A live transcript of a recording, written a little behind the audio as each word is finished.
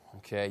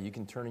Okay, you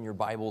can turn in your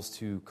Bibles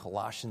to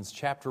Colossians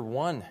chapter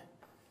 1.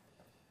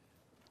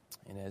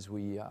 And as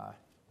we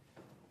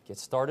get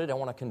started, I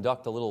want to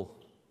conduct a little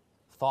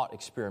thought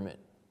experiment,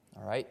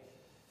 all right?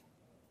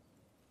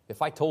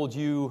 If I told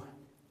you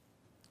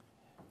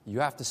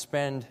you have to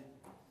spend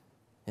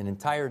an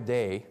entire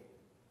day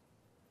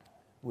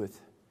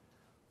with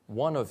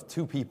one of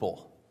two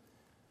people,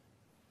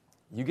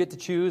 you get to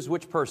choose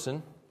which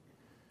person,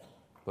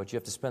 but you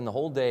have to spend the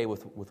whole day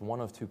with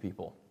one of two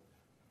people.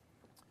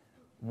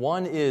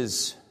 One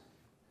is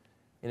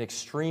an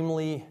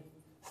extremely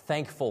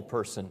thankful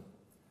person.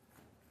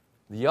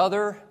 The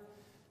other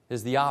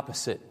is the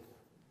opposite,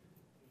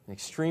 an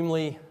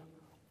extremely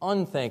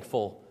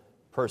unthankful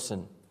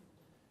person.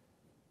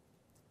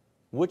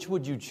 Which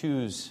would you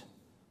choose?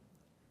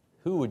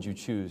 Who would you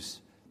choose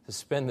to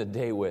spend the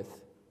day with,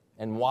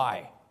 and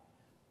why?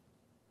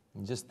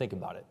 And just think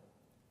about it.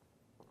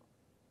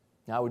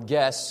 Now, I would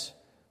guess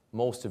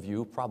most of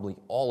you, probably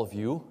all of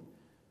you,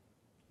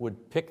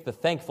 would pick the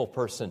thankful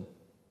person.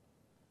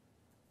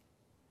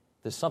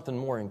 There's something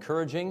more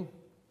encouraging,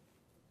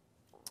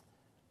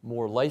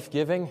 more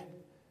life-giving,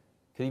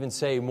 could even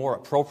say more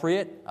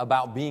appropriate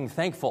about being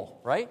thankful,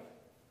 right?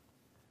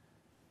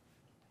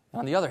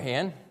 On the other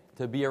hand,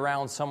 to be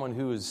around someone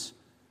who is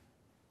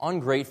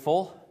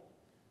ungrateful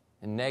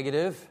and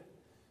negative,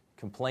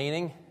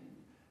 complaining,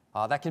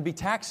 that can be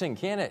taxing,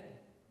 can't it?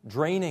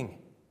 Draining.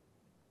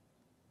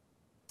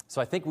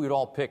 So I think we would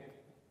all pick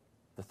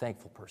the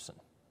thankful person.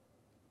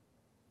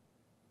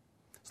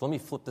 So let me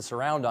flip this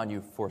around on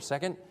you for a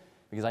second,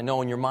 because I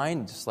know in your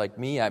mind, just like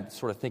me, I'm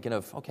sort of thinking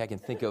of, okay, I can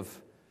think of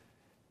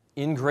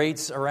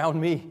ingrates around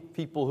me,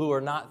 people who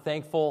are not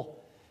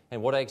thankful,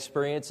 and what I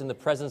experience in the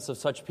presence of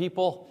such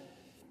people.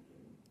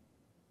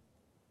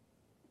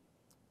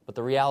 But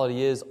the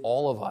reality is,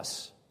 all of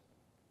us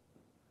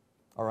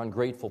are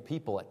ungrateful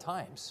people at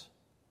times,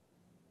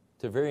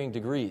 to varying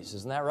degrees.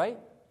 Isn't that right?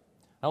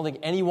 I don't think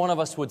any one of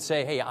us would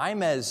say, hey,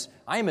 I'm as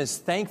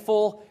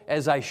thankful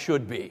as I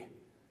should be.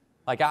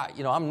 Like,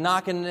 I'm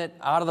knocking it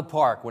out of the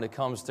park when it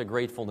comes to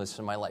gratefulness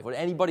in my life. Would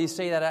anybody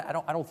say that?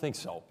 I don't think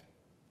so.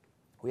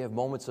 We have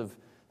moments of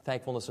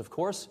thankfulness, of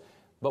course,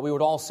 but we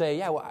would all say,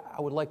 yeah, well,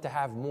 I would like to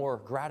have more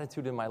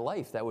gratitude in my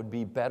life. That would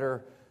be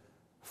better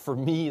for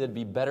me. That'd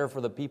be better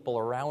for the people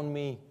around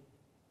me.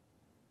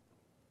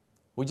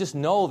 We just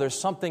know there's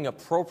something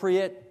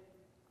appropriate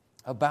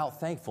about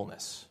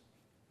thankfulness.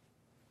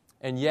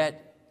 And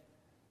yet,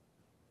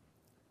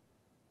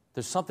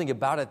 there's something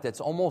about it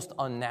that's almost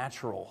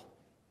unnatural.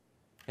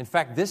 In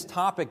fact, this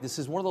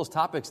is one of those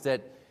topics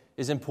that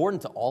is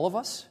important to all of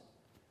us.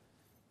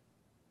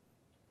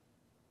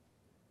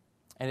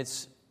 And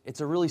it's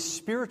a really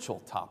spiritual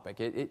topic.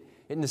 It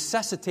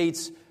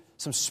necessitates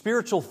some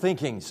spiritual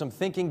thinking, some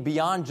thinking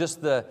beyond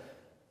just the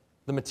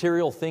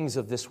material things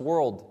of this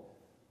world.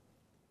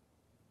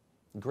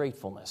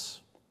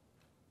 Gratefulness.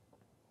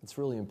 It's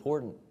really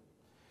important.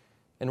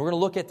 And we're going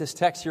to look at this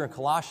text here in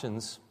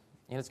Colossians,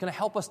 and it's going to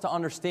help us to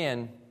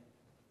understand,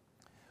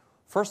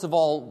 first of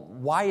all,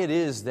 why it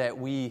is that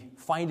we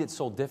find it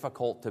so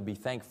difficult to be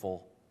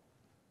thankful.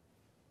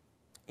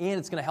 And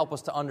it's going to help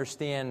us to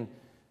understand,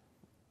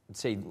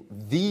 say,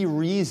 the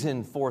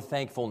reason for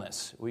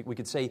thankfulness. We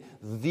could say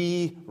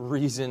the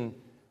reason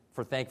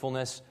for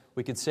thankfulness.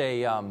 We could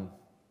say,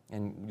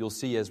 and you'll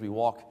see as we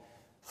walk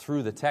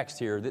through the text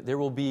here, that there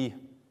will be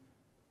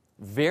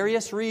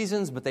various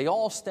reasons, but they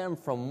all stem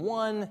from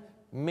one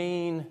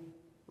main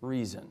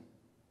reason.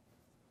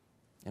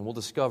 And we'll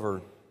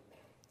discover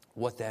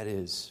what that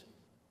is.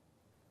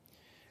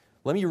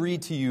 Let me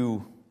read to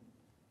you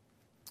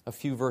a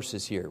few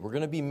verses here. We're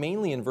going to be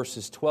mainly in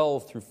verses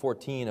 12 through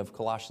 14 of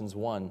Colossians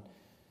 1.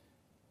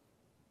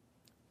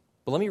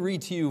 But let me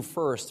read to you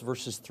first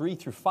verses 3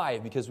 through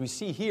 5, because we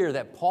see here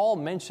that Paul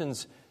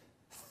mentions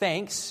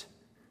thanks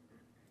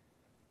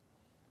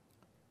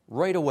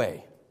right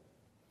away.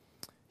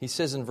 He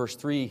says in verse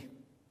 3,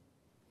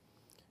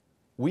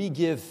 "We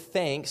give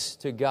thanks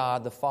to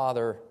God the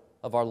Father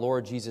of our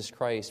Lord Jesus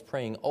Christ,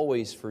 praying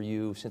always for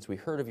you, since we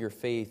heard of your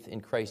faith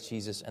in Christ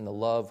Jesus and the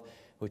love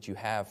which you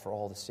have for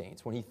all the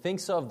saints." When he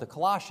thinks of the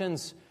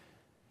Colossians,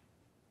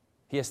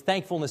 he has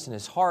thankfulness in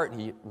his heart.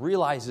 He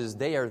realizes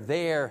they are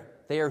there.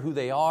 They are who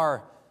they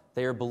are.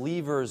 They are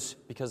believers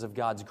because of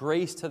God's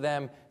grace to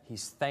them.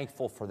 He's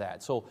thankful for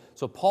that. So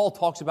Paul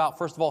talks about,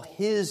 first of all,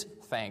 his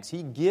thanks.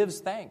 He gives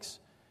thanks.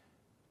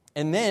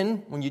 And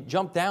then, when you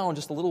jump down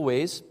just a little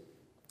ways,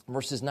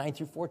 verses 9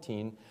 through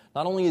 14,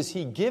 not only is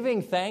he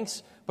giving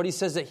thanks, but he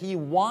says that he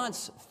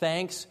wants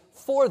thanks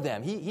for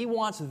them. He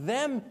wants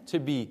them to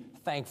be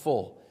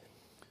thankful.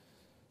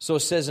 So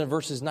it says in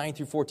verses 9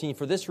 through 14,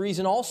 "For this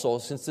reason also,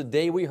 since the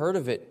day we heard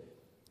of it,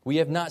 we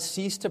have not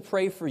ceased to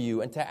pray for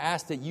you and to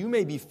ask that you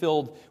may be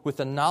filled with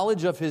the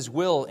knowledge of His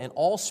will and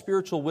all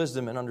spiritual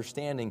wisdom and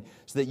understanding,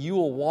 so that you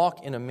will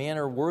walk in a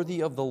manner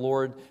worthy of the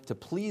Lord, to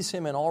please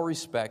Him in all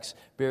respects,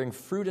 bearing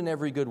fruit in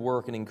every good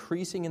work and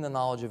increasing in the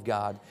knowledge of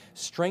God,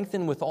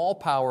 strengthened with all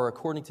power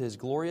according to His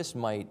glorious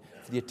might,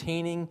 for the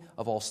attaining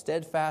of all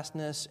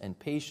steadfastness and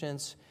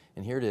patience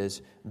And here it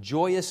is,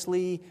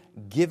 joyously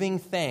giving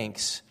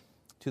thanks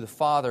to the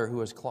Father who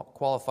has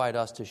qualified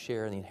us to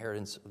share in the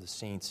inheritance of the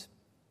saints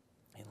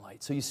in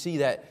light. So you see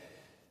that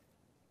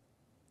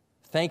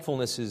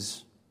thankfulness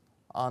is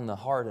on the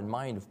heart and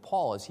mind of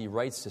Paul as he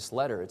writes this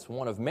letter. It's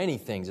one of many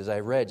things, as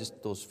I read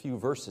just those few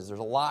verses. There's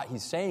a lot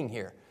he's saying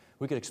here.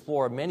 We could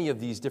explore many of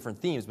these different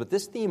themes, but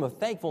this theme of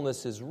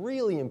thankfulness is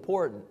really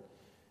important.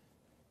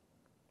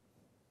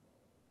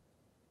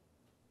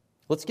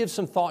 Let's give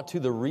some thought to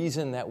the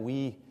reason that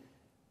we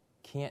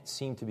can't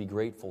seem to be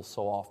grateful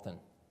so often.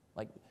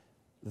 Like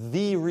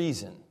the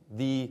reason,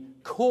 the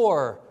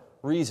core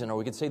reason, or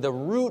we could say the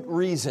root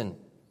reason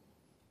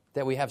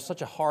that we have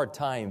such a hard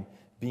time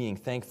being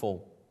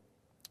thankful.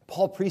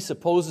 Paul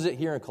presupposes it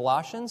here in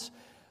Colossians,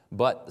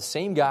 but the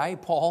same guy,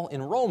 Paul,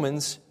 in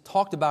Romans,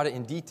 talked about it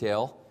in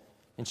detail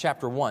in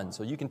chapter 1.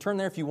 So you can turn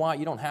there if you want.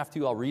 You don't have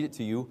to. I'll read it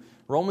to you.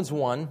 Romans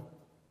 1,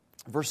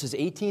 verses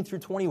 18 through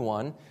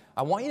 21.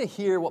 I want you to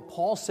hear what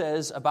Paul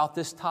says about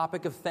this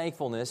topic of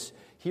thankfulness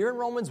here in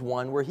Romans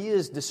 1, where he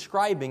is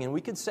describing, and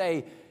we could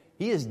say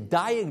he is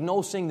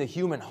diagnosing the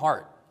human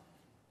heart.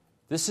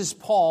 This is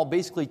Paul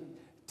basically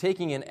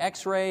taking an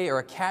X-ray or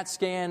a CAT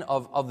scan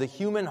of the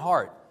human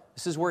heart.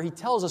 This is where he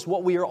tells us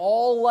what we are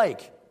all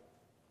like.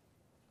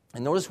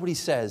 And notice what he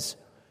says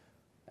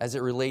as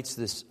it relates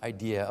to this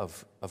idea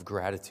of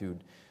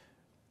gratitude.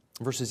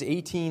 Verses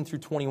 18 through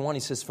 21,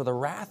 he says, "For the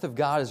wrath of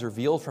God is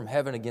revealed from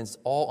heaven against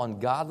all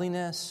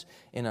ungodliness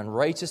and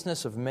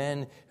unrighteousness of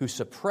men who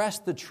suppress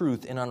the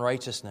truth in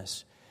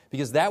unrighteousness.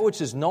 Because that which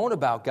is known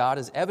about God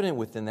is evident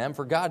within them,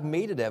 for God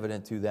made it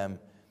evident to them.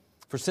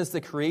 For since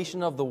the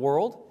creation of the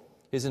world,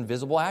 His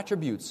invisible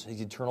attributes,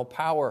 His eternal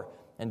power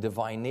and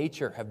divine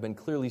nature have been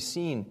clearly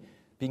seen,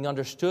 being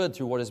understood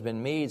through what has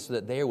been made, so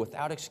that they are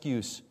without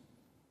excuse."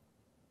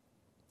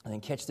 And then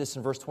catch this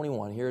in verse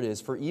 21. Here it is.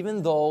 "For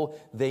even though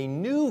they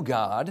knew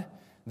God,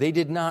 they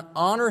did not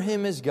honor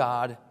Him as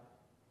God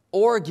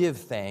or give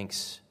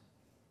thanks,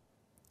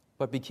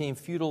 but became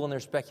futile in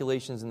their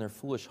speculations, and their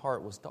foolish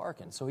heart was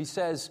darkened." So he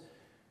says,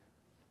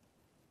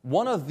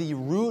 one of the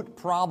root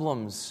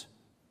problems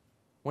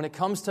when it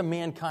comes to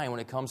mankind,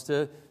 when it comes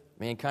to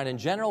mankind in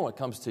general, when it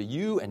comes to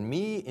you and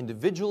me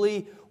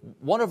individually,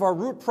 one of our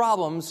root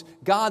problems,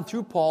 God,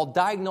 through Paul,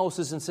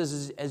 diagnoses and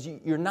says, as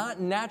you're not,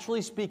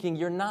 naturally speaking,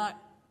 you're not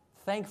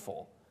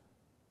thankful.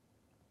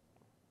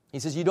 He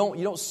says, you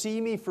don't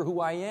see me for who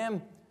I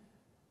am.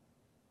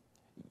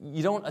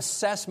 You don't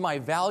assess my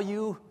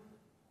value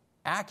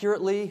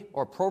accurately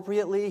or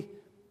appropriately,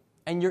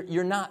 and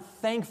you're not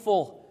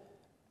thankful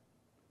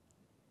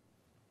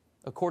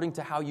according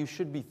to how you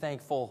should be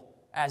thankful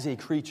as a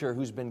creature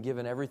who's been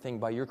given everything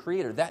by your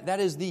Creator. That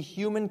is the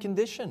human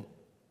condition.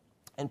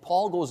 And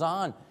Paul goes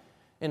on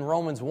in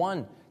Romans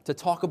 1 to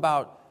talk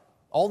about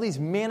all these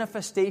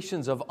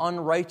manifestations of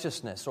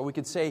unrighteousness, or we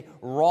could say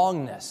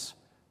wrongness.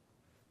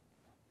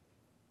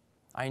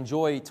 I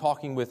enjoy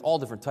talking with all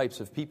different types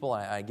of people.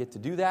 I get to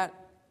do that.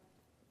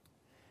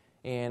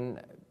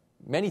 And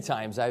many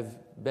times I've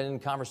been in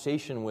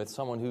conversation with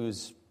someone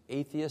who's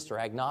atheist or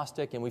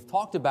agnostic, and we've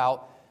talked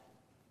about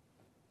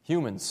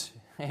humans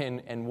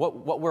and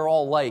what we're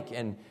all like.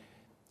 And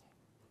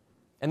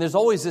there's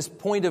always this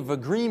point of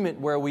agreement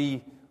where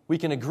we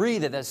can agree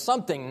that there's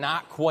something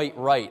not quite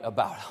right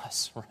about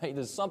us, right?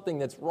 There's something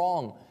that's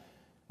wrong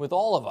with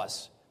all of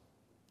us.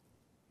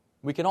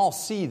 We can all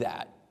see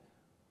that.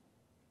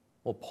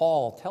 Well,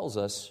 Paul tells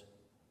us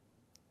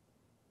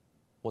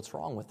what's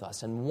wrong with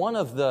us. And one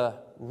of the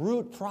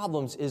root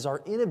problems is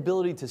our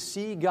inability to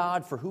see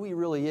God for who He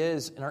really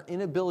is, and our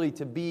inability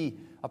to be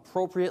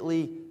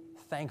appropriately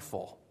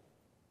thankful.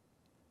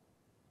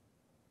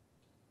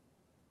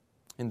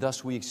 And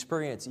thus we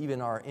experience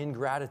even our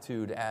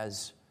ingratitude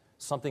as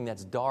something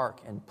that's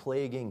dark and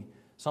plaguing,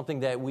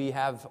 something that we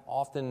have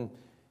often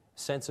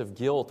sense of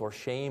guilt or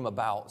shame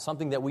about,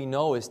 something that we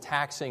know is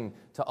taxing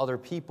to other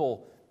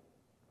people,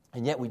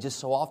 and yet we just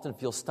so often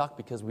feel stuck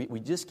because we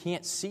just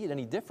can't see it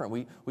any different.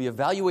 We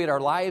evaluate our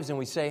lives and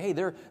we say, hey,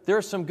 there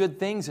are some good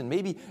things, and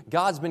maybe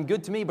God's been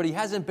good to me, but He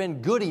hasn't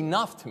been good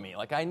enough to me.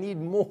 Like, I need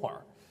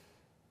more.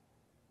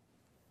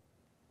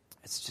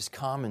 It's just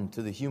common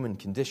to the human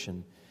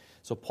condition.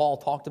 So Paul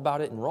talked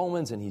about it in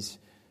Romans, and he's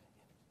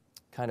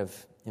kind of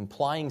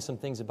implying some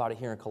things about it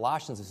here in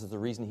Colossians. This is the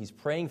reason he's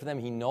praying for them.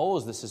 He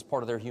knows this is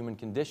part of their human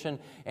condition,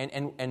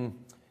 and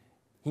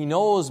he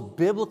knows,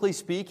 biblically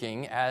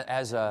speaking,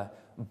 as a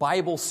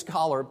Bible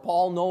scholar,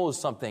 Paul knows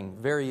something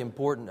very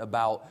important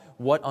about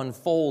what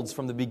unfolds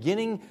from the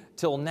beginning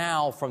till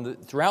now,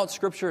 throughout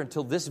Scripture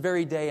until this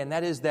very day, and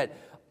that is that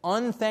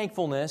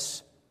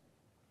unthankfulness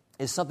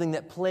is something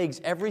that plagues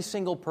every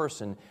single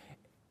person.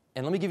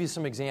 And let me give you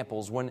some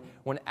examples. When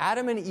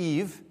Adam and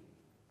Eve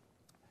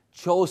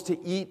chose to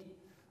eat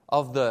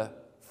of the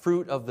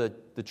fruit of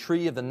the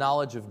tree of the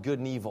knowledge of good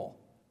and evil,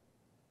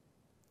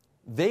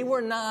 they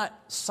were not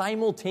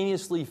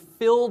simultaneously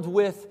filled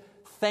with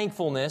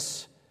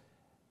thankfulness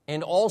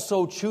and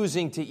also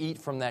choosing to eat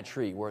from that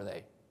tree, were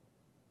they?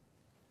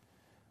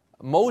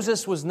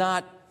 Moses was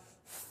not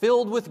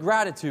filled with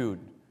gratitude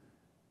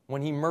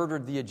when he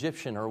murdered the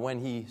Egyptian, or when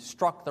he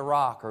struck the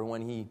rock, or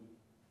when he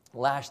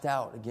lashed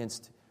out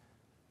against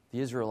the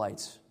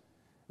Israelites.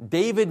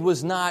 David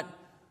was not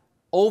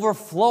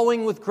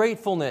overflowing with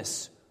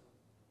gratefulness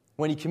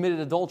when he committed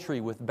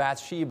adultery with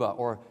Bathsheba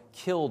or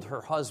killed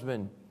her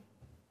husband.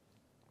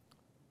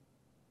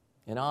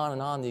 And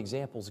on the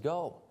examples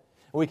go.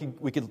 We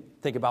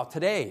could think about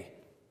today.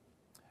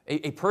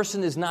 A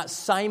person is not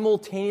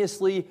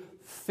simultaneously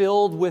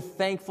filled with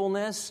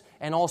thankfulness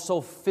and also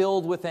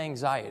filled with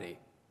anxiety.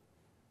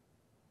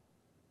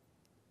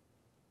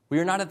 We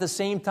are not at the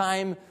same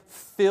time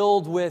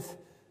filled with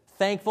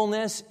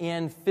thankfulness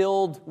and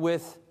filled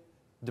with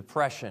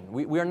depression.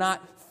 We are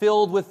not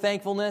filled with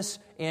thankfulness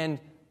and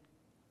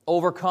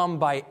overcome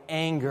by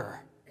anger.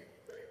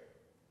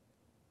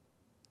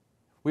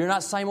 We are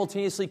not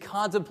simultaneously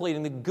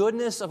contemplating the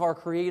goodness of our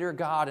Creator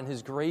God and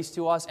His grace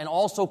to us, and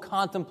also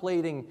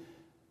contemplating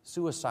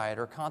suicide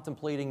or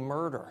contemplating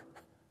murder.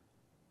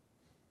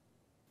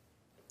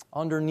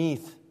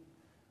 Underneath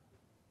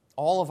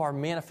all of our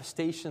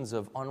manifestations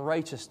of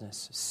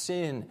unrighteousness,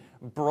 sin,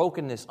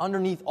 brokenness,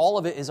 underneath all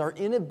of it is our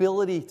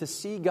inability to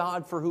see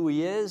God for who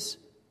He is,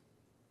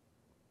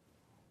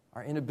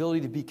 our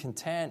inability to be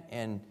content,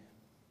 and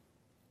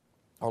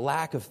our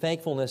lack of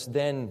thankfulness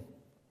then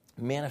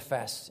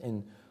manifests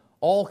in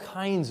all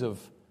kinds of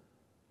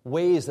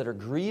ways that are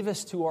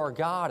grievous to our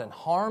God and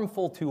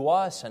harmful to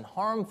us and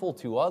harmful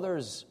to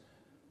others.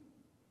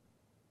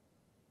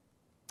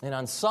 And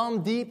on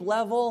some deep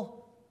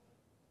level,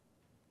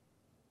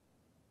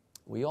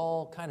 we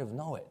all kind of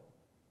know it.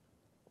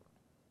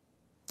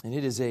 And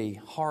it is a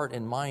heart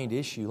and mind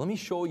issue. Let me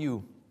show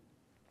you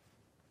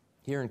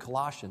here in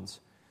Colossians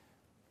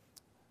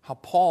how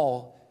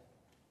Paul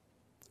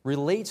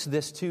relates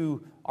this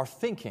to our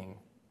thinking,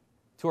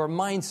 to our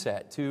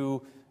mindset, to,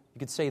 you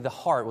could say, the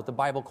heart, what the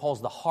Bible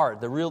calls the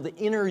heart, the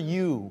inner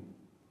you.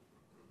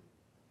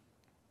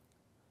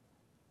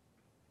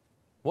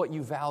 What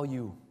you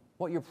value,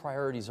 what your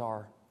priorities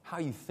are, how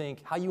you think,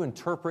 how you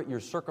interpret your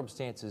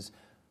circumstances,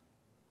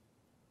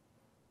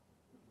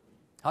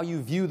 how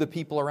you view the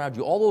people around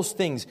you, all those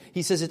things.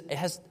 He says it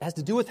has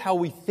to do with how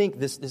we think,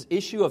 this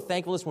issue of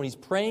thankfulness. When he's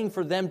praying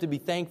for them to be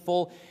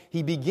thankful,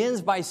 he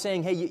begins by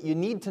saying, hey, you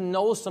need to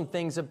know some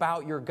things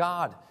about your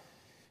God.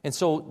 And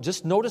so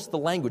just notice the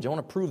language. I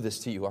want to prove this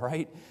to you, all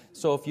right?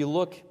 So if you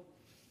look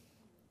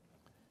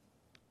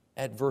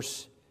at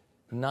verse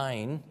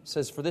 9, it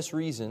says, for this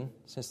reason,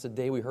 since the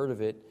day we heard of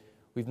it,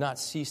 we've not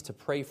ceased to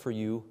pray for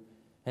you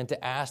and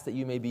to ask that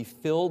you may be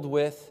filled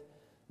with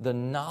the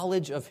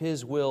knowledge of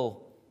His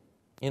will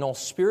in all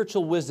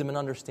spiritual wisdom and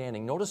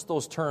understanding. Notice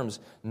those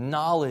terms,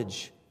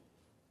 knowledge.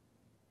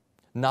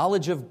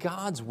 Knowledge of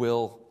God's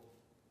will,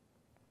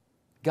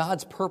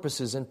 God's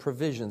purposes and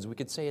provisions. We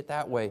could say it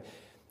that way.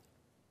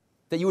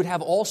 That you would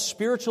have all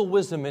spiritual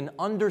wisdom and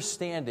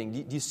understanding.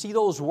 Do you see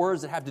those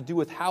words that have to do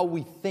with how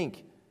we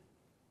think?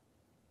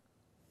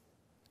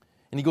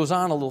 And he goes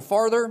on a little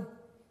farther.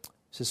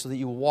 He says, so that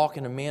you will walk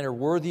in a manner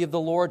worthy of the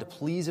Lord, to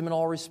please Him in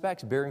all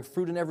respects, bearing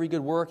fruit in every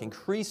good work,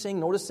 increasing,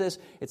 notice this,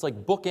 it's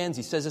like bookends,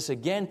 he says this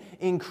again,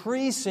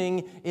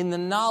 increasing in the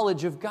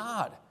knowledge of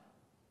God.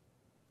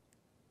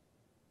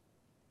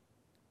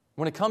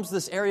 When it comes to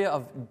this area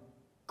of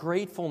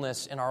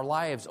gratefulness in our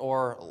lives,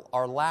 or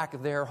our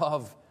lack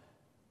thereof,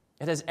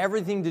 it has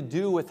everything to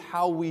do with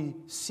how we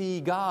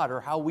see God, or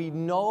how we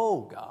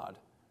know God.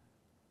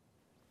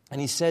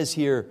 And he says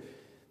here,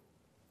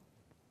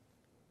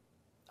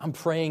 I'm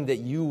praying that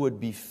you would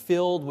be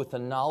filled with the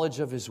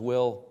knowledge of His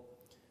will,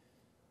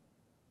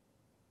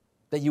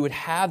 that you would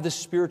have the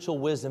spiritual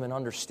wisdom and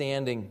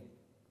understanding,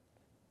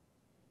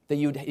 that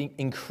you would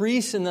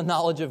increase in the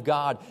knowledge of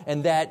God,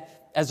 and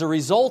that as a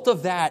result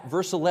of that,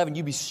 verse 11,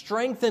 you be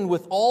strengthened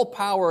with all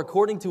power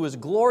according to His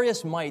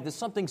glorious might. There's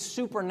something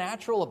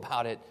supernatural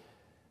about it.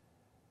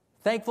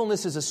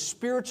 Thankfulness is a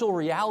spiritual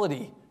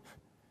reality.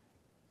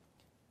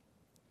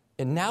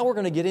 And now we're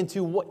going to get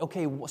into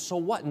so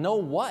what? Know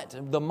what?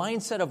 The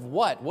mindset of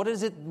what? What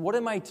is it? What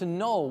am I to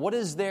know? What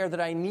is there that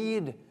I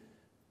need?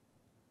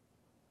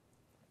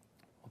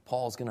 Well,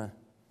 Paul's going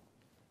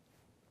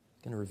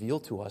to reveal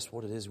to us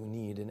what it is we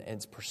need and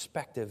its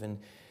perspective.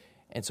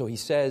 And so he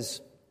says,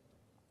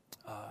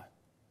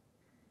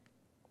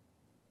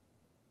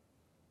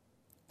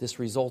 this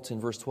results in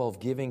verse 12,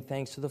 giving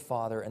thanks to the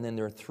Father. And then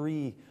there are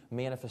three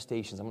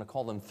manifestations. I'm going to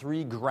call them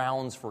three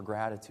grounds for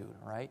gratitude.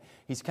 All right?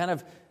 He's kind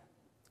of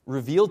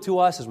revealed to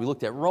us as we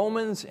looked at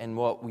Romans, and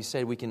what we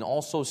said we can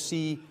also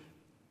see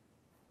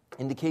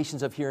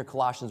indications of here in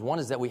Colossians. One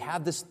is that we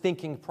have this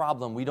thinking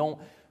problem. We don't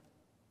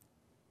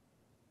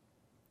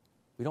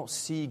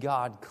see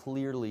God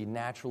clearly,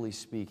 naturally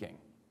speaking.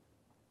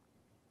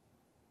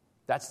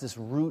 That's this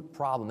root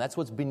problem. That's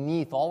what's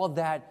beneath all of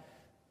that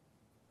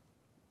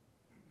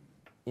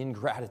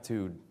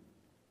ingratitude,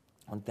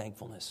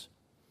 unthankfulness.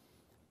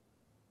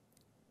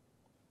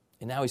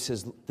 And now he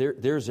says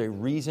there's a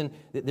reason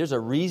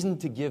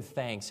to give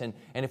thanks. And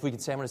if we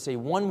could say, I'm going to say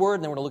one word,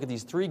 and then we're going to look at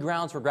these three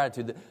grounds for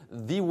gratitude.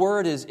 The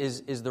word is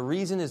the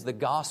reason is the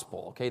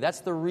gospel. Okay, that's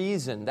the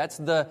reason. That's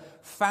the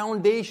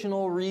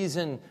foundational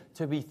reason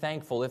to be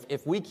thankful.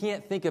 If we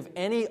can't think of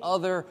any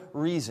other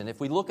reason,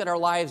 if we look at our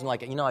lives and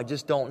like, I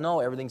just don't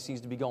know, everything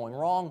seems to be going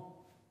wrong.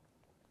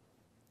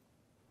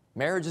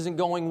 Marriage isn't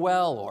going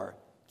well, or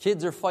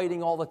kids are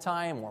fighting all the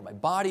time, or my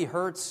body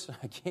hurts.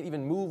 I can't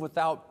even move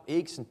without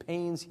aches and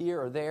pains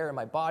here or there in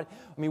my body.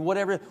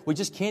 Whatever. We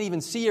just can't even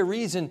see a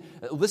reason.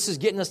 This is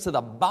getting us to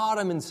the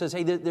bottom and says,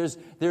 hey,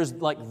 there's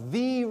like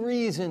the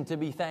reason to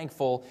be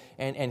thankful.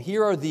 And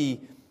here are the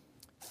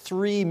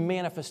three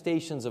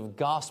manifestations of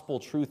gospel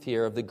truth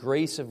here, of the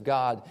grace of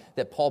God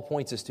that Paul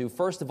points us to.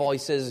 First of all, he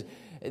says,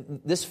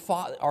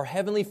 our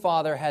Heavenly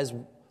Father has,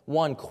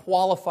 one,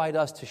 qualified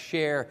us to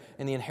share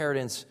in the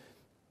inheritance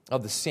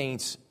of the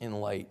saints in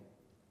light.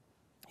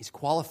 He's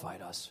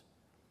qualified us.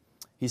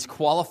 He's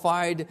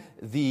qualified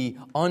the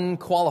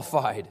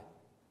unqualified.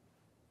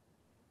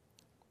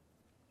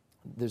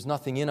 There's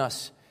nothing in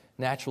us,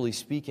 naturally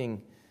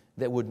speaking,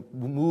 that would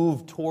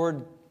move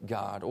toward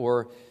God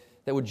or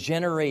that would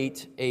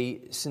generate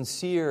a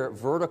sincere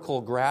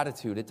vertical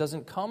gratitude. It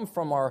doesn't come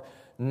from our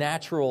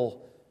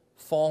natural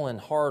fallen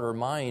heart or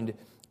mind,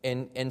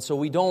 and so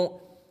we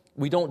don't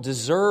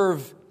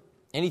deserve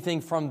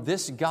anything from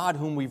this God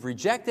whom we've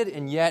rejected,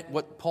 and yet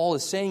what Paul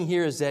is saying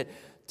here is that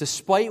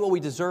despite what we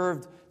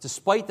deserved,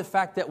 despite the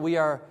fact that we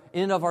are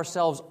in and of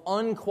ourselves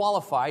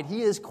unqualified,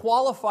 He has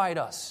qualified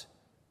us.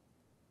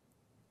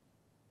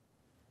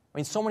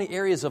 So many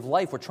areas of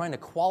life we're trying to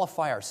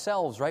qualify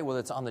ourselves, right? Whether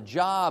it's on the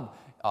job,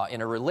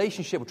 in a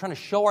relationship, we're trying to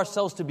show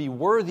ourselves to be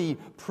worthy,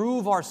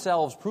 prove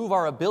ourselves, prove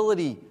our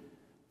ability,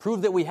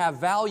 prove that we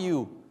have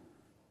value,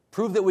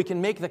 prove that we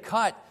can make the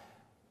cut.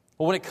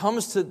 But when it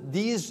comes to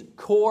these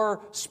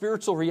core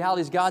spiritual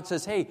realities, God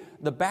says, hey,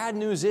 the bad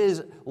news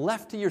is,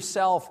 left to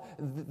yourself,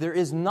 there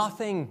is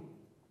nothing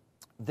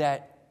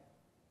that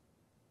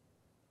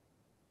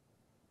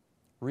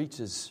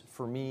reaches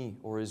for me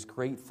or is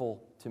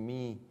grateful to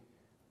me.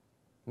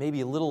 Maybe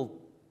a little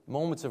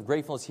moments of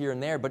gratefulness here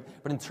and there, but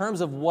in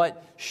terms of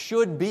what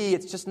should be,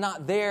 it's just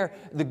not there.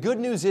 The good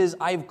news is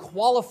I've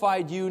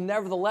qualified you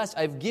nevertheless.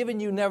 I've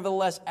given you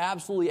nevertheless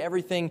absolutely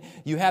everything.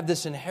 You have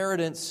this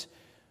inheritance.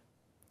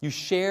 You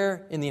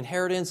share in the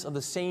inheritance of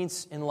the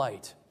saints in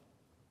light.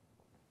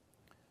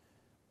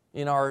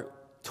 In our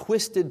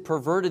twisted,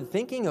 perverted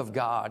thinking of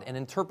God and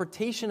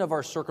interpretation of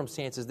our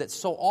circumstances that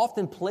so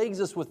often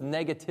plagues us with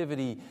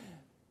negativity,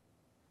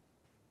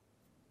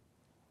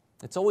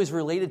 it's always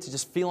related to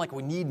just feeling like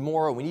we need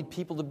more, or we need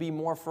people to be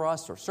more for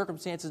us, or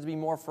circumstances to be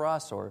more for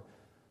us, or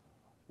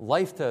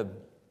life to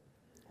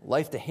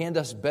hand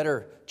us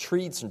better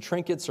treats and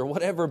trinkets or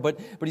whatever. But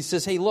he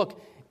says, hey,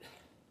 look,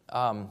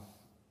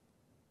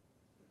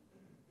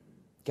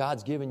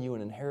 God's given you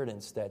an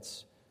inheritance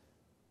that's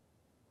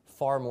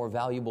far more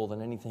valuable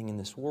than anything in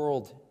this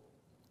world,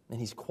 and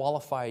He's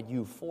qualified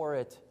you for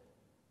it.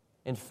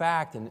 In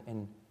fact,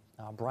 and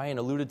Brian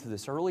alluded to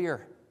this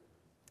earlier,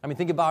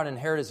 think about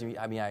inheritance.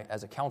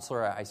 As a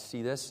counselor, I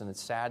see this, and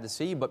it's sad to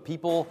see, but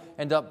people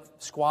end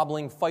up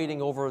squabbling,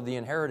 fighting over the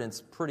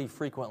inheritance pretty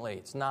frequently.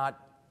 It's not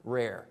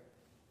rare.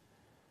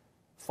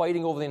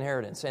 Fighting over the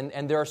inheritance.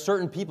 And there are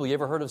certain people, you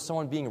ever heard of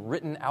someone being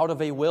written out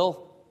of a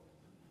will?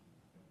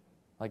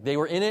 Like they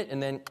were in it,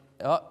 and then,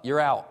 you're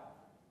out.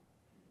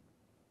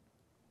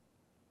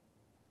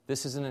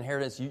 This is an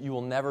inheritance. You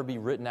will never be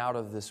written out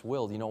of this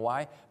will. Do you know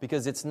why?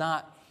 Because it's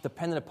not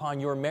dependent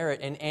upon your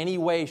merit in any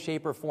way,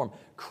 shape, or form.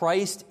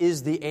 Christ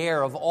is the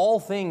heir of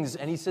all things,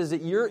 and He says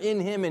that you're in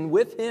Him, and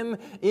with Him,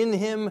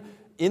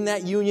 in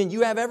that union,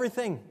 you have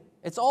everything.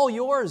 It's all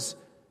yours.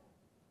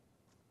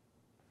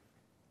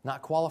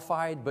 Not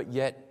qualified, but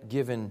yet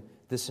given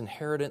this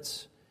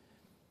inheritance.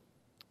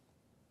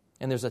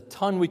 And there's a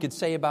ton we could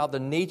say about the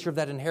nature of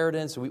that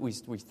inheritance. We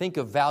think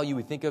of value.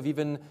 We think of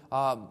even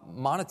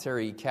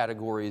monetary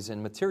categories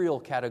and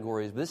material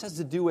categories. But this has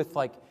to do with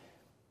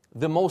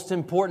the most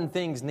important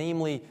things,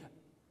 namely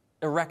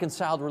a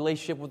reconciled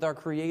relationship with our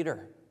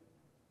Creator.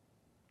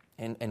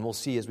 And we'll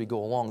see as we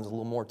go along, there's a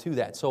little more to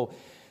that.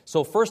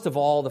 So first of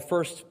all, the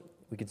first,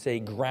 we could say,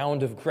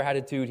 ground of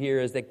gratitude here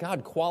is that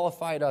God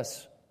qualified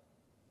us.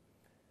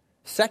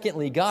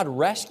 Secondly, God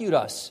rescued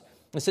us.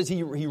 It says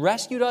He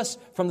rescued us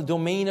from the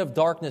domain of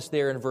darkness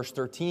there in verse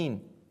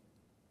 13.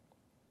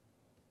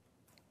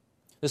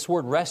 This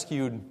word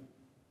rescued,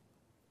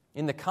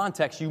 in the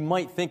context, you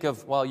might think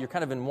of, well, you're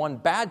kind of in one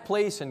bad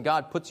place and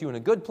God puts you in a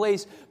good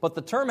place, but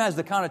the term has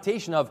the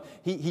connotation of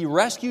He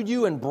rescued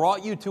you and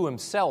brought you to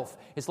Himself.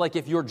 It's like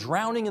if you're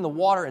drowning in the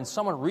water and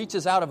someone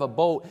reaches out of a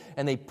boat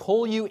and they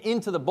pull you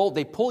into the boat,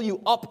 they pull you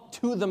up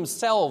to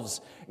themselves.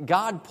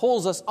 God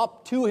pulls us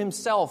up to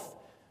Himself.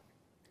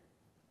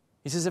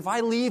 He says, if I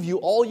leave you,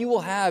 all you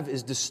will have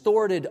is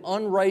distorted,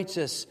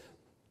 unrighteous,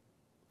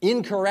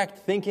 incorrect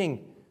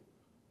thinking.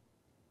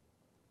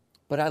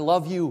 But I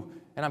love you,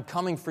 and I'm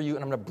coming for you,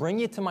 and I'm going to bring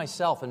you to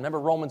myself. And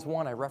remember Romans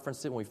 1, I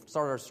referenced it when we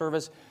started our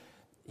service.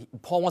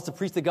 Paul wants to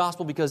preach the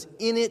gospel because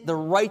in it the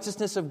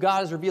righteousness of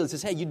God is revealed. He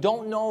says, hey, you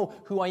don't know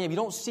who I am. You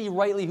don't see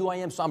rightly who I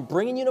am, so I'm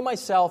bringing you to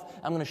myself.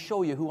 I'm going to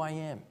show you who I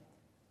am.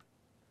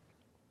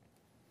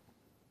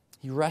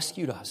 He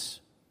rescued us.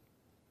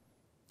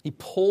 He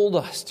pulled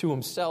us to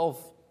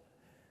himself.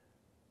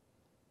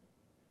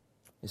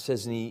 It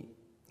says, and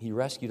he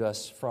rescued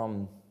us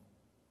from,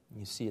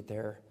 you see it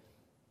there,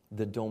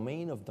 the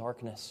domain of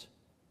darkness.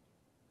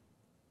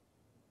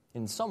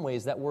 In some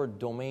ways, that word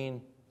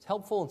domain is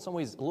helpful. In some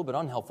ways, a little bit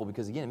unhelpful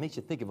because, again, it makes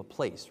you think of a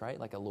place, right?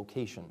 Like a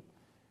location.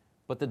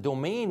 But the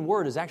domain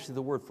word is actually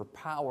the word for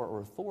power or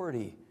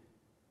authority.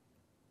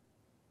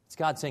 It's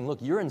God saying, look,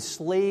 you're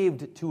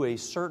enslaved to a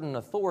certain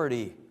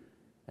authority.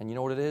 And you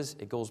know what it is?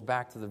 It goes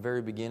back to the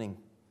very beginning.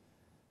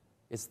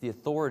 It's the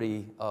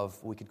authority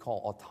of, we could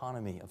call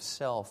autonomy, of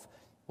self.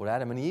 What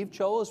Adam and Eve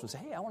chose was,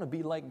 hey, I want to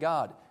be like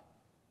God.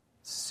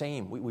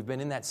 Same. We've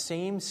been in that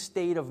same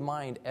state of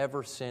mind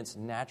ever since,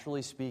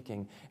 naturally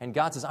speaking. And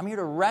God says, I'm here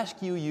to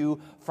rescue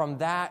you from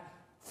that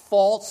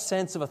false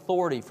sense of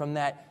authority, from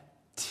that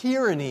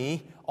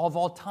tyranny of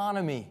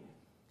autonomy,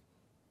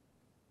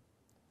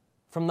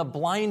 from the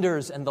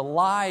blinders and the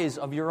lies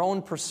of your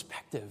own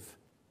perspective.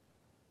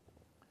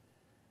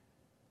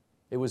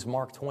 It was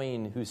Mark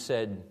Twain who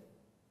said,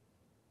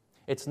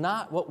 it's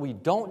not what we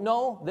don't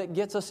know that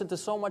gets us into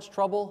so much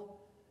trouble.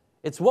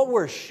 It's what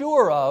we're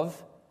sure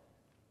of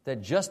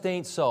that just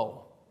ain't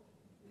so.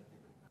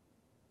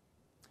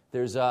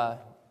 There's a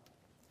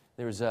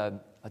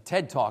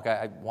TED Talk.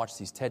 I watched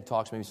these TED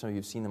Talks. Maybe some of you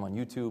have seen them on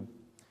YouTube.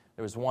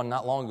 There was one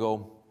not long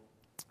ago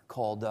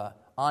called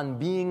On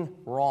Being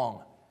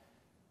Wrong.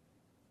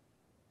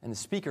 And the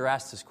speaker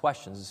asked this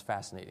question. This is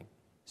fascinating.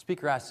 The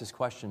speaker asked this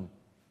question,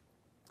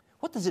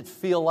 what does it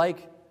feel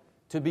like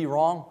to be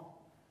wrong?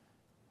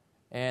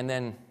 And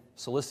then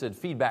solicited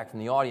feedback from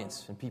the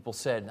audience. And people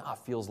said, it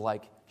feels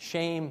like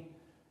shame,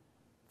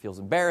 feels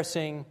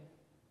embarrassing,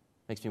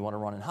 makes me want to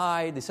run and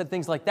hide. They said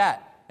things like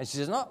that. And she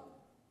says, no,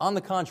 on the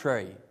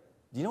contrary,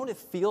 do you know what it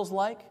feels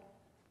like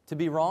to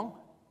be wrong?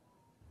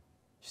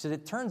 She said,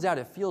 it turns out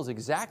it feels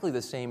exactly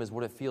the same as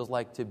what it feels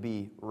like to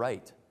be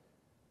right.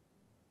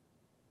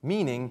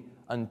 Meaning,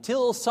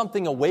 until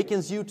something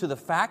awakens you to the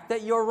fact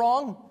that you're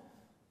wrong,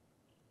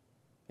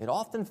 it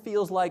often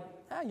feels like,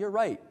 you're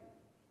right.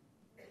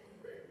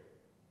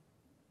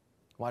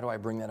 Why do I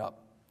bring that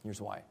up? Here's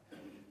why.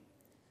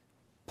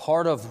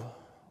 Part of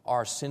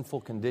our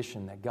sinful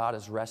condition that God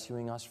is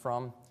rescuing us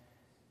from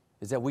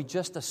is that we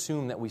just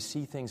assume that we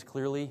see things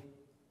clearly.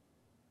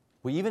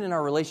 Even in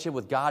our relationship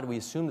with God, we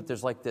assume that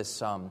there's like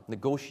this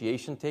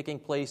negotiation taking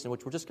place in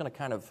which we're just going to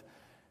kind of,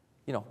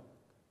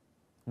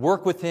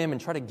 work with Him and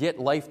try to get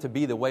life to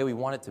be the way we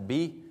want it to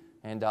be.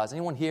 And as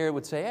anyone here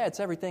would say, it's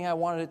everything I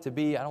wanted it to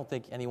be, I don't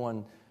think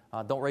anyone,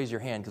 don't raise your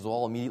hand because we'll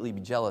all immediately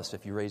be jealous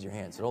if you raise your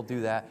hand. So don't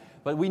do that.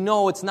 But we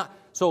know it's not.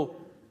 So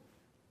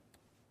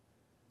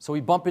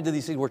we bump into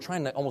these things. We're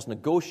trying to almost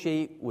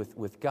negotiate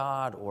with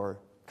God or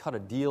cut a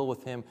deal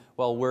with Him.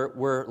 Well,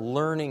 we're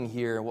learning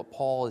here what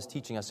Paul is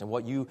teaching us and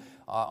what you,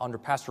 under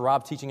Pastor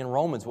Rob teaching in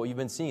Romans, what you've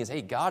been seeing is,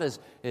 hey, God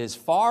is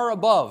far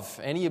above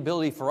any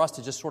ability for us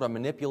to just sort of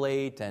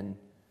manipulate and,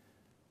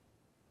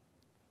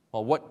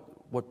 well,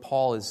 what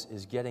Paul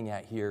is getting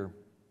at here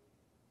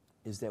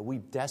is that we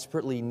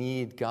desperately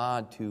need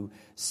God to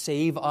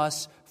save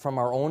us from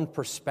our own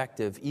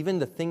perspective. Even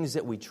the things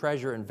that we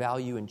treasure and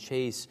value and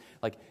chase,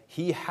 like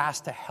He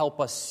has to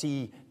help us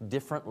see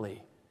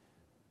differently.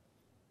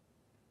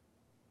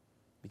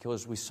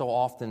 Because we so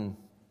often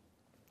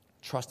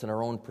trust in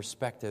our own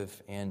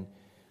perspective, and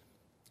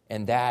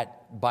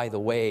that, by the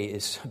way,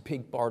 is a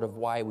big part of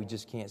why we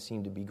just can't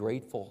seem to be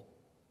grateful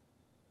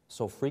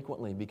so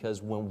frequently,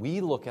 because when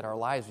we look at our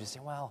lives, we say,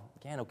 well,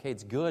 again, okay,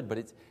 it's good, but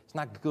it's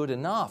not good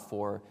enough.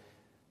 Or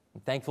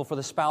I'm thankful for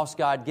the spouse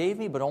God gave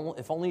me, but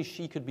if only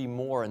she could be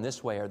more in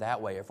this way or that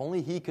way. If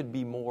only he could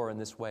be more in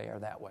this way or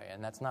that way.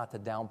 And that's not to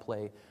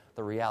downplay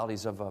the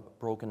realities of a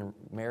broken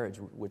marriage,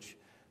 which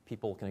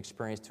people can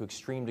experience to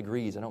extreme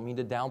degrees. I don't mean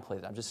to downplay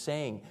that. I'm just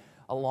saying,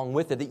 along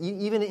with it, that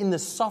even in the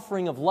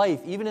suffering of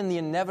life, even in the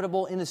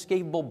inevitable,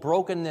 inescapable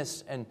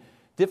brokenness and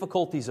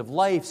difficulties of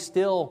life,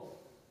 still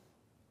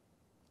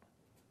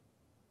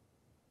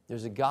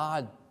there's a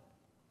God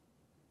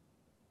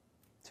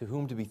to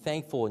whom to be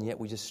thankful, and yet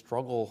we just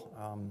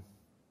struggle.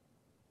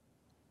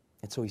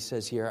 And so he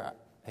says here,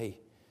 hey,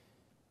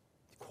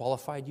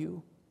 qualified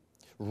you,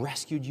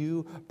 rescued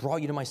you,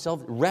 brought you to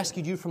myself,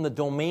 rescued you from the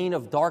domain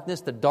of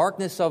darkness, the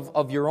darkness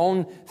of your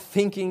own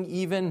thinking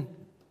even,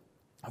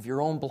 of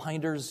your own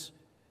blinders.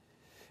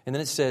 And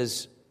then it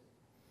says,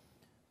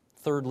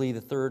 thirdly,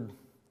 the third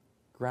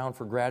ground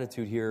for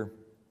gratitude here,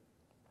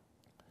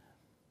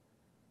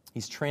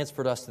 He's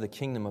transferred us to the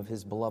kingdom of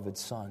His beloved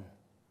Son.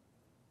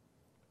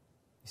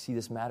 You see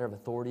this matter of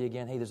authority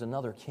again? Hey, there's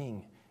another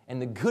king.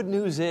 And the good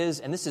news is,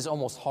 and this is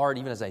almost hard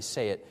even as I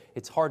say it,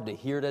 it's hard to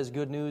hear it as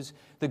good news.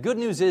 The good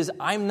news is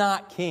I'm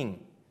not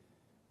king,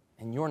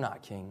 and you're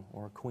not king,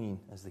 or queen,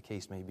 as the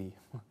case may be.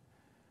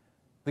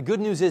 The good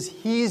news is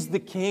He's the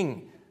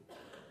king,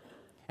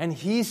 and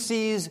He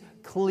sees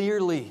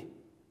clearly.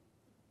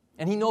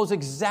 And He knows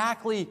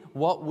exactly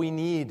what we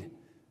need.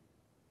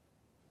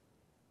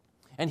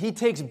 And He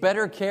takes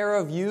better care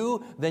of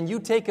you than you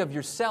take of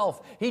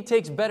yourself. He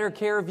takes better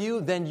care of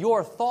you than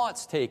your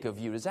thoughts take of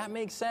you. Does that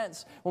make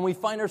sense? When we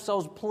find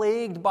ourselves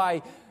plagued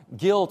by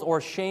guilt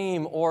or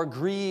shame or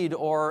greed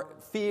or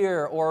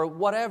fear or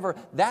whatever,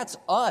 that's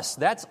us.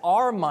 That's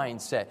our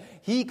mindset.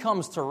 He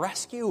comes to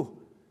rescue,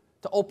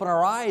 to open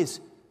our eyes,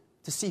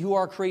 to see who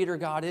our Creator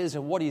God is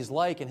and what He's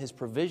like and His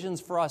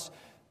provisions for us,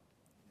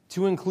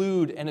 to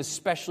include and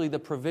especially the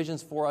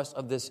provisions for us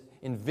of this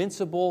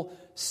invincible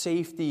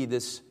safety,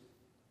 this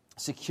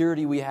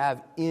security we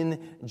have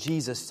in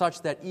Jesus,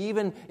 such that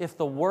even if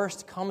the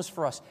worst comes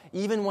for us,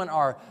 even when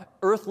our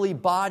earthly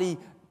body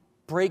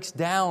breaks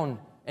down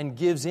and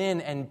gives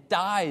in and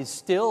dies,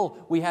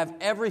 still we have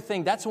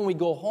everything. That's when we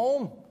go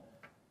home.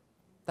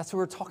 That's what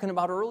we were talking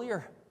about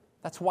earlier.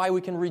 That's why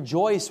we can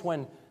rejoice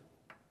when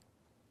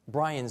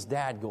Brian's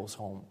dad goes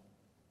home,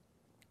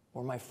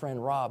 or my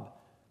friend Rob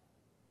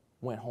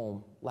went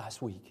home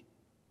last week.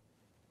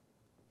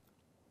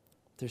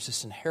 There's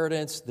this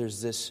inheritance, there's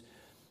this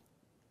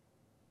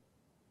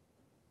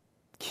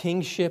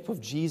kingship of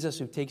Jesus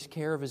who takes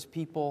care of His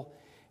people.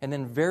 And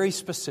then very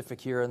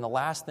specific here, and the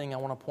last thing I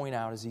want to point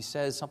out is He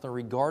says something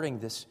regarding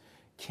this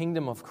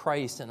kingdom of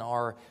Christ and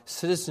our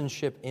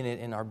citizenship in it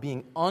and our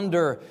being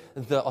under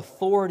the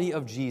authority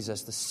of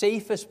Jesus, the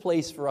safest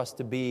place for us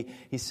to be.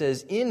 He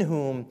says, in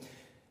whom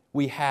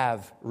we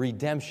have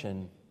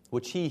redemption,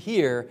 which He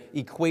here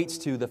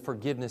equates to the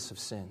forgiveness of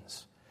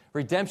sins.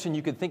 Redemption,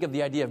 you could think of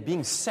the idea of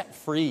being set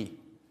free.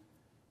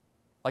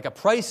 Like a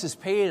price is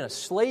paid and a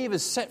slave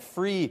is set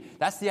free.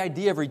 That's the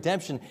idea of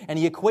redemption. And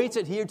He equates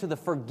it here to the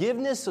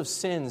forgiveness of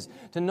sins,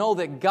 to know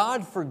that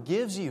God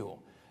forgives you.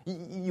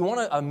 You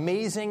want an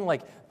amazing,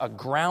 like a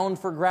ground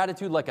for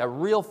gratitude, like a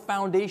real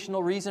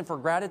foundational reason for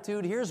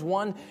gratitude? Here's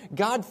one.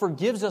 God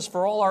forgives us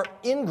for all our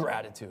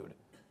ingratitude.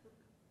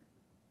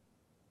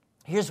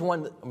 Here's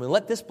one. I'm going to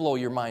let this blow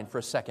your mind for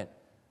a second.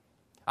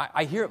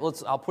 I hear,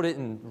 I'll put it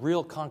in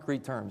real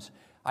concrete terms.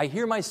 I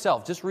hear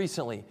myself, just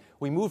recently,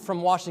 we moved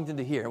from Washington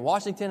to here. In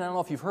Washington, I don't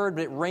know if you've heard,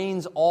 but it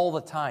rains all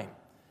the time.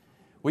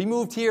 We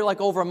moved here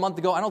like over a month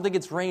ago. I don't think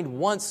it's rained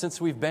once since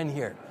we've been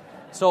here.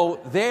 So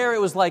there it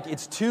was like,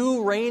 it's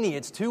too rainy,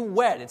 it's too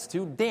wet, it's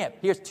too damp.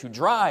 Here it's too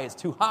dry, it's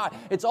too hot.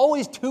 It's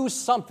always too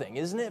something,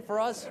 isn't it, for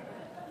us?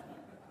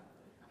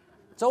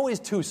 It's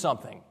always too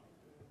something.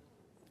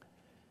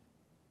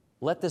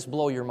 Let this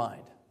blow your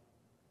mind.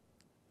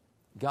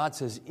 God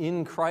says,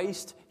 in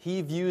Christ,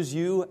 He views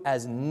you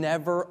as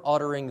never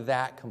uttering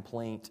that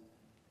complaint,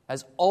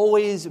 as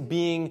always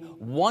being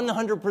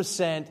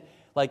 100%,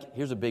 like,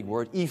 here's a big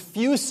word,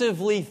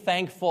 effusively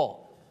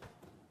thankful.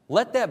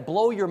 Let that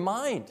blow your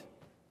mind.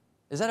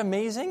 Is that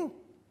amazing?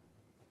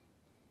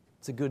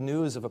 It's the good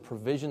news of a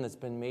provision that's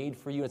been made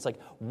for you. It's like,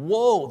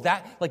 whoa,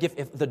 that, like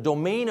if the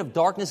domain of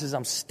darkness is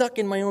I'm stuck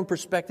in my own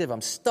perspective,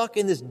 I'm stuck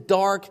in this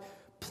dark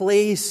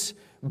place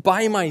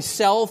by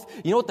myself.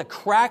 You know what the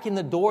crack in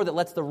the door that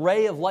lets the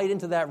ray of light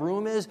into that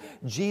room is?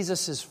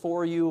 Jesus is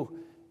for you,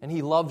 and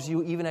He loves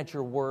you even at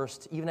your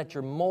worst, even at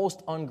your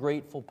most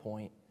ungrateful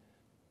point.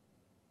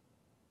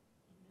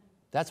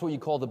 That's what you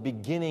call the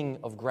beginning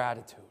of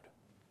gratitude.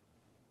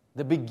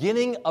 The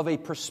beginning of a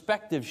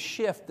perspective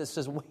shift that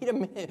says, wait a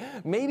minute,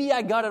 maybe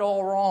I got it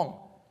all wrong.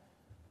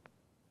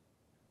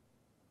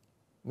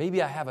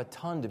 Maybe I have a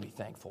ton to be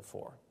thankful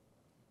for.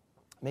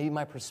 Maybe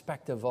my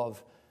perspective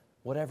of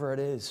whatever it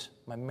is,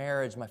 my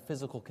marriage, my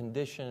physical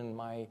condition,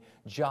 my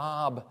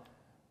job,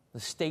 the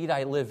state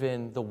I live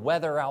in, the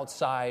weather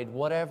outside,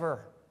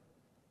 whatever.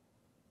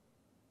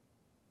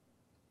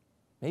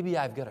 Maybe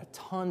I've got a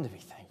ton to be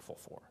thankful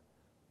for.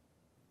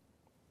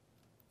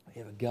 We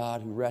have a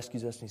God who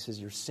rescues us and He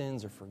says, your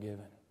sins are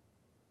forgiven,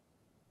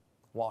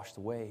 washed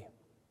away,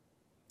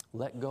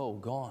 let go,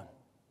 gone.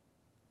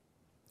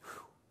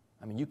 Whew.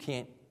 I mean, you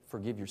can't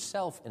forgive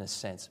yourself in a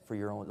sense for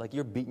your own, like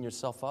you're beating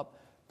yourself up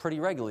pretty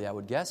regularly, I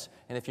would guess.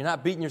 And if you're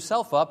not beating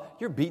yourself up,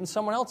 you're beating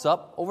someone else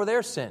up over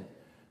their sin.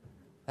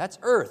 That's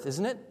earth,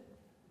 isn't it?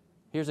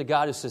 Here's a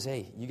God who says,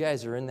 hey, you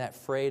guys are in that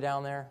fray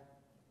down there.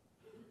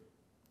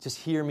 Just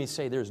hear me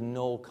say there's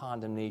no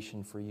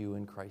condemnation for you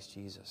in Christ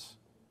Jesus.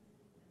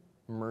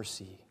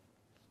 Mercy.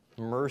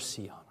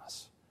 Mercy on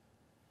us.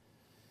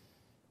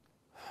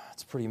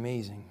 It's pretty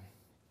amazing.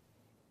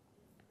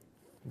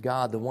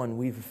 God, the one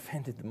we've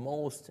offended the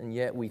most, and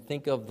yet we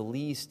think of the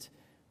least,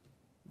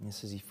 and He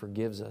says He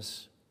forgives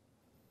us.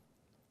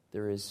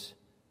 There is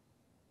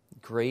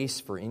grace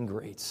for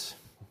ingrates.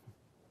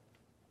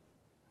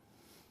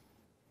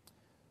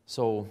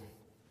 So,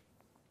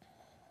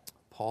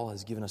 Paul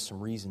has given us some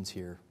reasons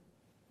here.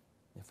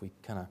 If we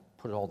kind of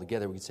put it all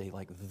together, we could say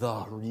like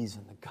the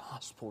reason, the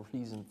gospel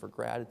reason for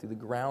gratitude, the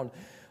ground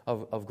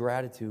of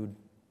gratitude.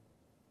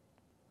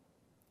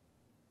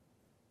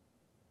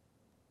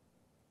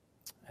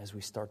 As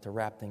we start to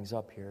wrap things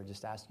up here,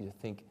 just ask you to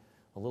think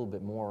a little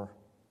bit more.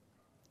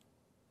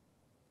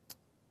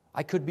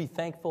 I could be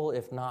thankful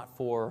if not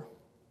for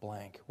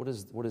blank. What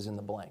is in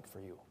the blank for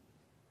you?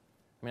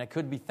 I mean, I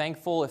could be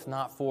thankful if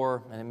not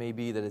for, and it may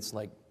be that it's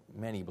like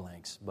many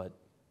blanks, but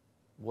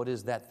what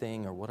is that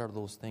thing, or what are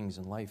those things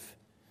in life?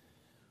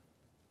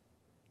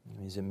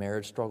 Is it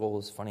marriage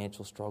struggles,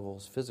 financial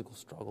struggles, physical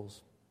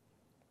struggles?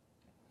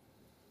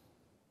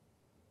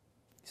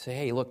 You say,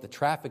 hey, look, the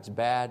traffic's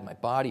bad, my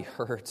body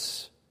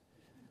hurts,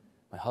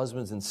 my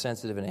husband's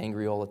insensitive and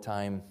angry all the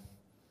time,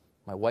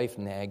 my wife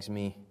nags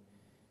me,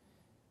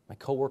 my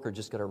coworker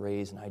just got a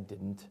raise and I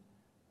didn't.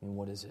 I mean,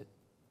 what is it?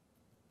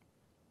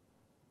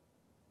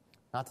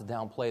 Not to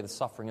downplay the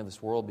suffering of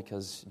this world,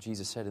 because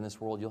Jesus said in this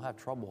world you'll have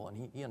trouble,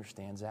 and he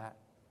understands that.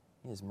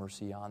 He has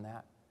mercy on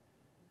that.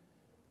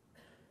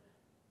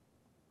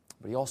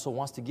 But he also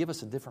wants to give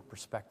us a different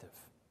perspective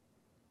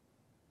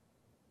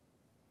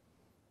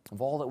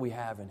of all that we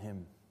have in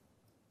him.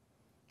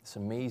 This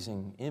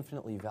amazing,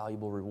 infinitely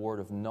valuable reward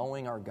of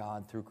knowing our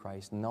God through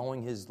Christ,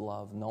 knowing his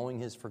love, knowing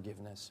his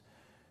forgiveness,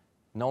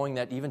 knowing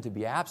that even to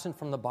be absent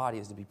from the body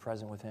is to be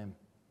present with him.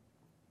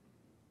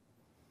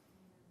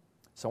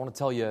 So I want to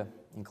tell you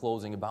in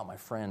closing about my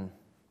friend,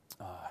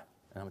 and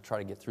I'm going to try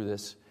to get through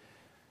this.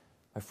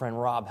 My friend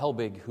Rob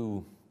Helbig,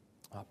 who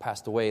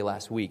passed away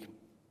last week.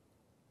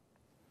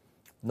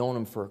 Known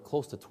him for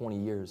close to 20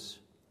 years.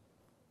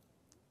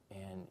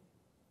 And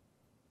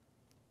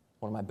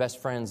one of my best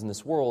friends in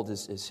this world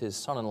is his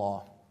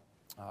son-in-law,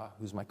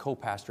 who's my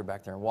co-pastor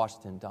back there in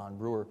Washington, Don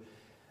Brewer.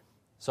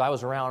 So I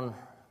was around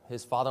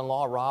his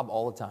father-in-law, Rob,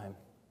 all the time.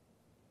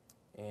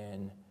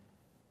 And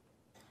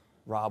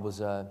Rob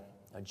was a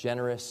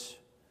generous,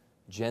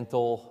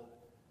 gentle,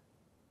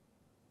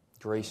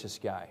 gracious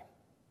guy.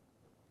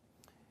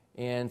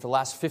 And for the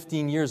last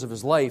 15 years of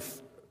his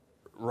life,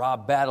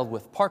 Rob battled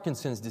with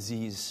Parkinson's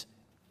disease.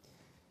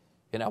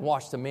 And I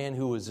watched a man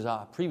who was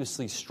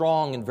previously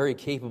strong and very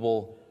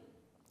capable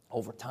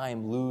over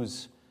time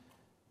lose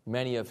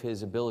many of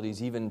his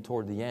abilities, even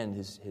toward the end,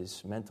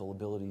 his mental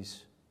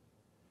abilities.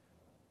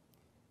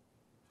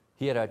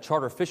 He had a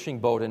charter fishing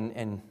boat,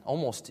 and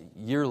almost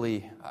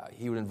yearly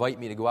he would invite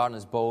me to go out on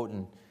his boat.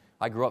 And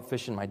I grew up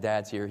fishing. My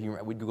dad's here.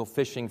 We'd go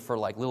fishing for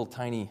like little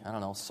tiny,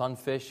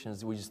 sunfish,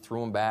 and we just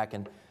threw them back.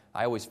 And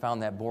I always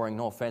found that boring.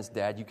 No offense,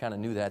 Dad, you kind of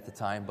knew that at the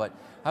time, but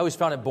I always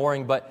found it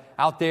boring. But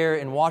out there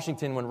in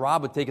Washington, when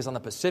Rob would take us on the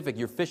Pacific,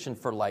 you're fishing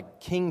for like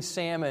king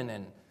salmon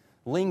and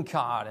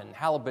lingcod and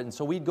halibut, and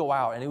so we'd go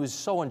out, and it was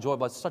so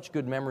enjoyable. It's such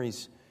good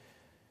memories.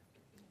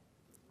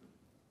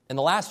 And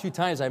the last few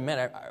times I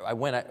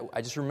went,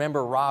 I just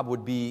remember Rob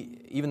would be,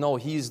 even though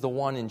he's the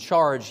one in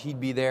charge, he'd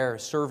be there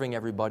serving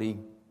everybody,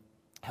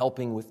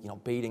 helping with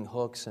baiting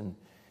hooks and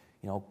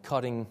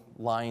cutting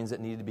lines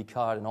that needed to be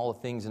cut and all the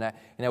things. And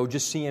I would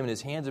just see him, and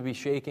his hands would be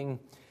shaking,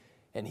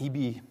 and he'd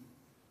be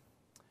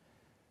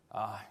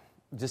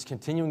just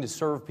continuing to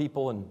serve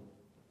people and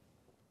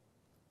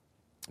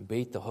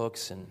bait the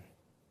hooks. And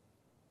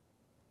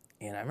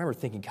I remember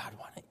thinking, God,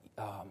 why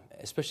don't,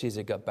 especially as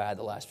it got bad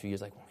the last few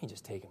years, like, why don't you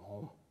just take him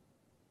home?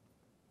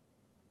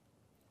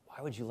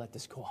 Why would you let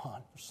this go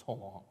on for so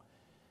long?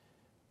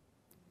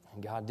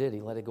 And God did.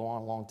 He let it go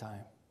on a long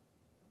time.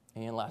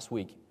 And last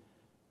week,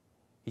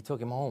 he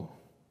took him home.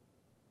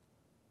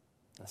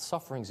 The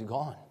suffering's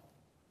gone.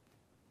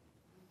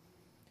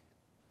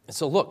 And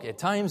so look, at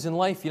times in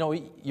life,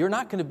 you're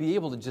not going to be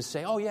able to just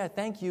say, oh yeah,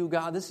 thank you,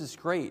 God, this is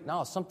great.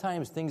 No,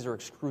 sometimes things are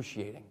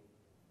excruciating.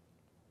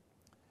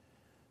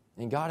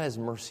 And God has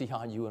mercy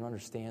on you and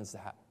understands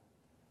that.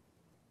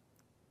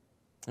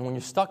 And when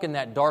you're stuck in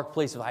that dark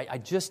place of,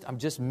 I'm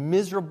just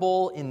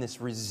miserable in this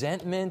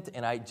resentment,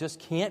 and I just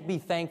can't be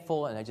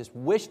thankful, and I just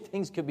wish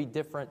things could be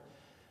different,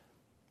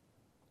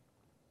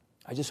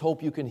 I just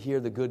hope you can hear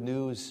the good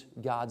news,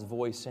 God's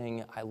voice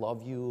saying, I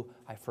love you,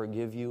 I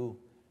forgive you,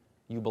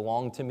 you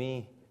belong to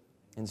me,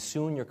 and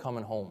soon you're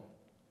coming home.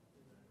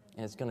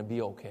 And it's going to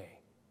be okay.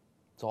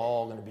 It's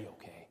all going to be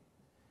okay.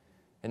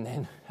 And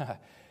then,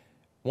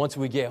 once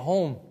we get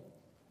home,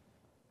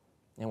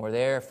 and we're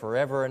there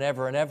forever and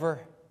ever and ever,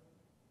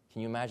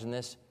 can you imagine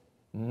this?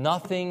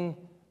 Nothing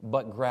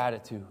but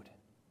gratitude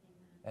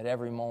at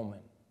every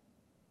moment.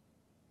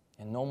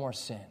 And no more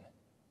sin.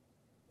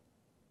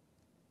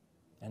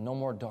 And no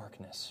more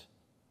darkness.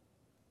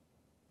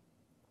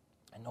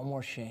 And no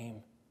more shame.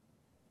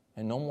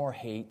 And no more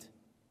hate.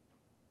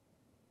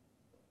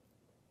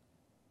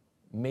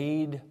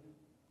 Made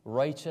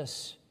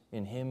righteous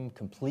in Him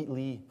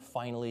completely,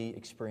 finally,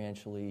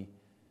 experientially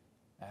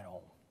at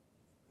home.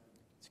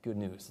 It's good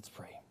news. Let's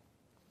pray.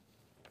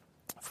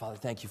 Father,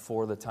 thank you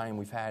for the time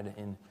we've had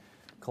in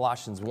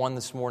Colossians 1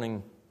 this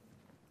morning.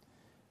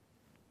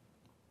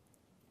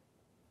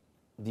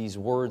 These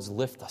words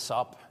lift us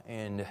up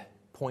and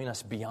point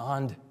us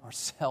beyond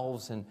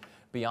ourselves and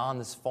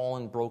beyond this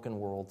fallen, broken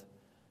world.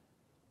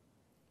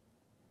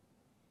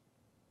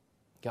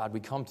 God, we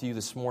come to you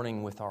this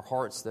morning with our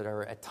hearts that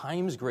are at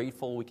times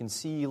grateful. We can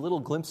see little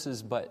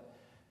glimpses, but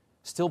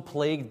still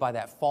plagued by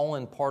that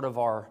fallen part of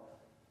our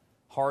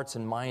hearts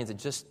and minds that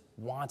just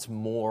wants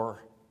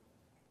more.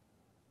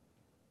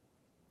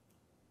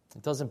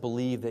 It doesn't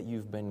believe that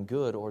you've been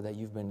good or that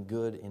you've been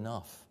good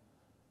enough.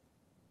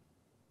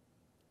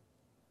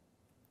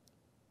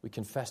 We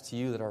confess to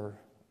you that our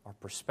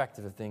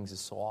perspective of things is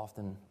so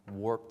often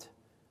warped.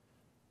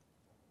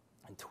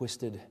 and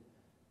twisted.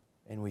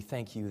 And we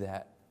thank you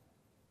that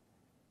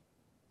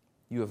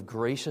you have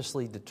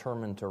graciously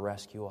determined to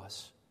rescue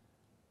us,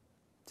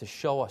 to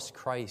show us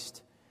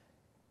Christ,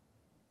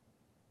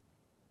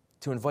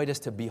 to invite us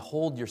to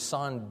behold your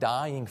Son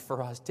dying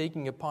for us,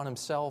 taking upon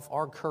himself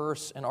our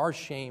curse and our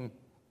shame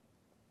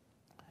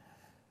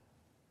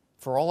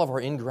for all of our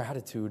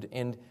ingratitude,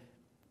 and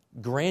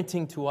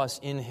granting to us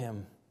in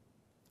him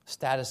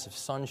status of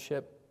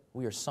sonship.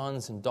 We are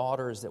sons and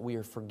daughters, that we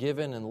are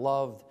forgiven and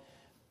loved,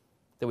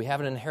 that we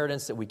have an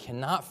inheritance that we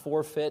cannot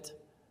forfeit.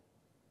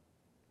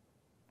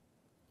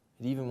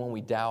 And even when we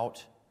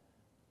doubt,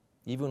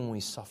 even when we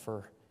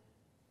suffer,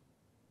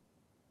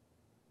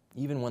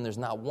 even when there's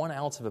not 1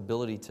 ounce of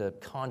ability to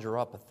conjure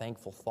up a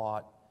thankful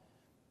thought,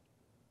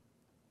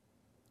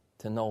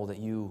 to know that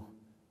you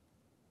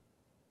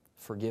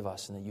forgive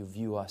us and that you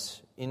view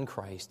us in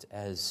Christ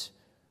as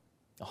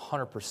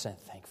 100%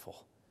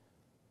 thankful,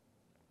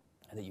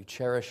 and that you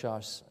cherish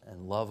us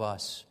and love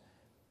us,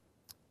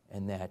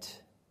 and that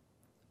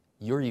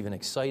you're even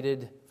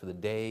excited for the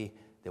day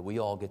that we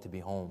all get to be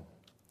home.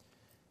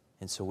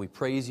 And so we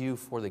praise you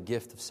for the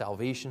gift of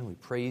salvation. We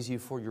praise you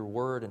for your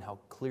word and how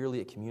clearly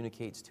it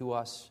communicates to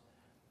us.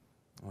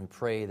 And we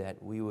pray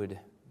that we would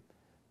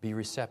be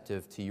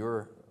receptive to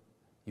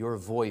your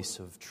voice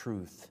of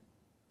truth,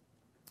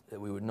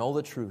 that we would know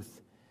the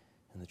truth,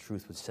 and the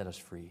truth would set us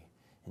free.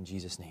 In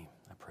Jesus' name,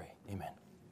 I pray. Amen.